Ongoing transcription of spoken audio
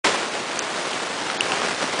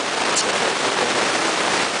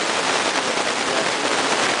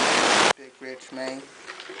fresh, man.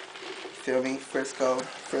 Feel me? Frisco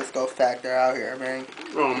factor out here, man.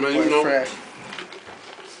 Oh man, Boy, you know, fresh.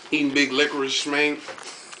 Eating big licorice, man.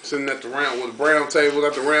 Sitting at the round with the brown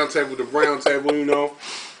table, you know.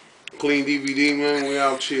 Clean DVD, man. We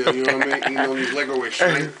out chill, you know what I mean? Eating on these licorice,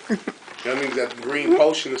 man. That means got the green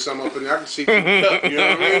potion or something up in there. I can see through the cup, you know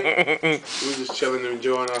what I mean? We just chilling and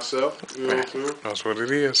enjoying ourselves, you know what I'm saying? That's what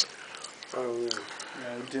it is. Oh, yeah. You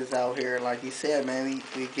know, just out here, like you said, man,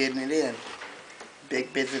 we getting it in.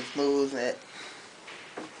 Big business moves.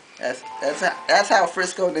 That's how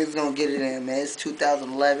Frisco niggas gonna get it in, man. It's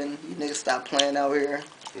 2011. You niggas stop playing out here.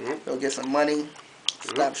 Go get some money.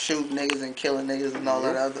 Stop shooting niggas and killing niggas and all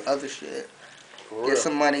that other shit. Get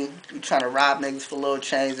some money. You trying to rob niggas for little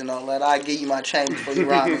change and all that. I'll give you my change before you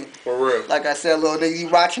rob me. For real. Like I said, little nigga, you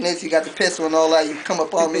watching this, you got the pistol and all that, you come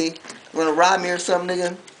up on me, you wanna rob me or something,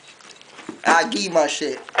 nigga? I'll give you my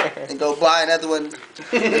shit. And go buy another one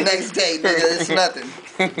the next day, nigga. It's nothing.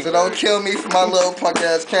 So don't kill me for my little punk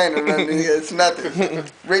ass cane or nothing, nigga. It's nothing.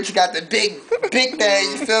 Rich got the big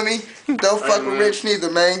thing, you feel me? Don't fuck with Rich neither,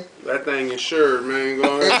 man. That thing insured, man.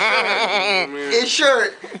 Go ahead.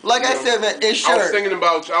 Insured. Like I said, man, insured. I was thinking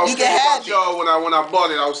about y'all when I bought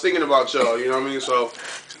it. I was thinking about y'all, you know what I mean? So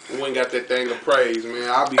we ain't got that thing of praise, man.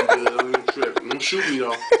 I'll be good. I don't trip. Don't shoot me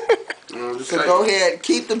though. So go ahead,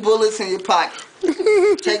 keep the bullets in your pocket.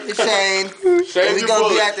 Take the chain. And we gonna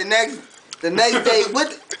be at the next day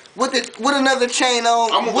with another chain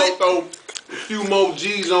on. I'm gonna throw a few more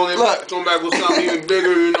G's on it. Look. Come back with something even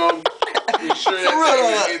bigger, you know. Make sure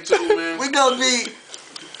that thing too, man. We gonna be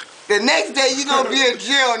the next day. You gonna be in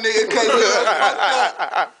jail, nigga, cause you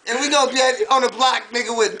fucked up. And we gonna be on the block,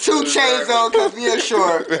 nigga, with 2 chains on, cause we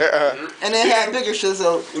insured. And then have bigger shit.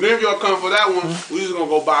 So and then if y'all come for that one, we just gonna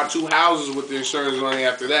go buy 2 houses with the insurance money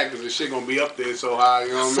after that, cause the shit gonna be up there so high.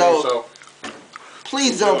 You know what I mean? So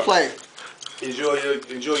please don't play. Enjoy your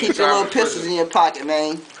Keep your little pistols in your pocket,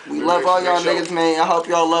 man. We love all y'all niggas, man. I hope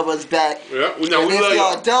y'all love us back. Yeah, and if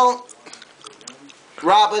y'all don't,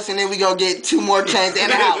 rob us, and then we gonna get 2 more chains in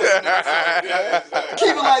the house.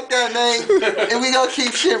 Keep it like that, man. And we gonna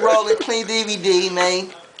keep shit rolling. Clean DVD,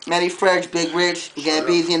 man. Manny Fresh, Big Rich,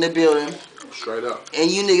 Gambizi in the building. Straight up.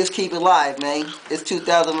 And you niggas keep it live, man. It's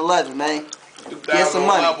 2011, man. Get some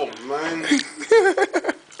money.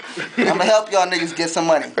 I'ma help y'all niggas get some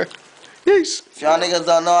money. If y'all niggas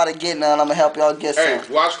don't know how to get none, I'ma help y'all get some. Hey,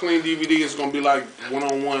 watch Clean DVD. It's gonna be like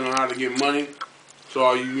one-on-one on how to get money. So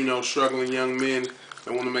all you know, struggling young men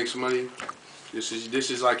that want to make some money, this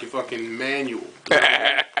is like your fucking manual.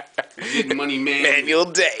 Getting money manual.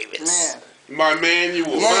 Davis. Man. My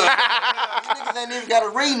manual. Yeah, niggas ain't even gotta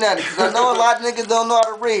read nothing, cause I know a lot of niggas don't know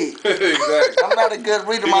how to read. Exactly. I'm not a good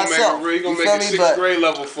reader myself. He gonna make it 6th grade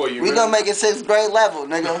level for you. We gonna make it 6th grade level,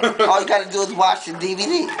 nigga. All you gotta do is watch the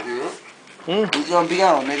DVD. We gonna be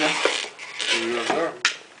on, nigga. Yeah.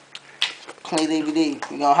 Clean DVD.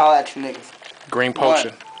 We gonna holler at you niggas. Green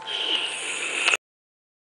potion.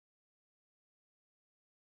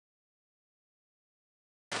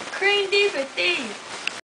 Clean DVD.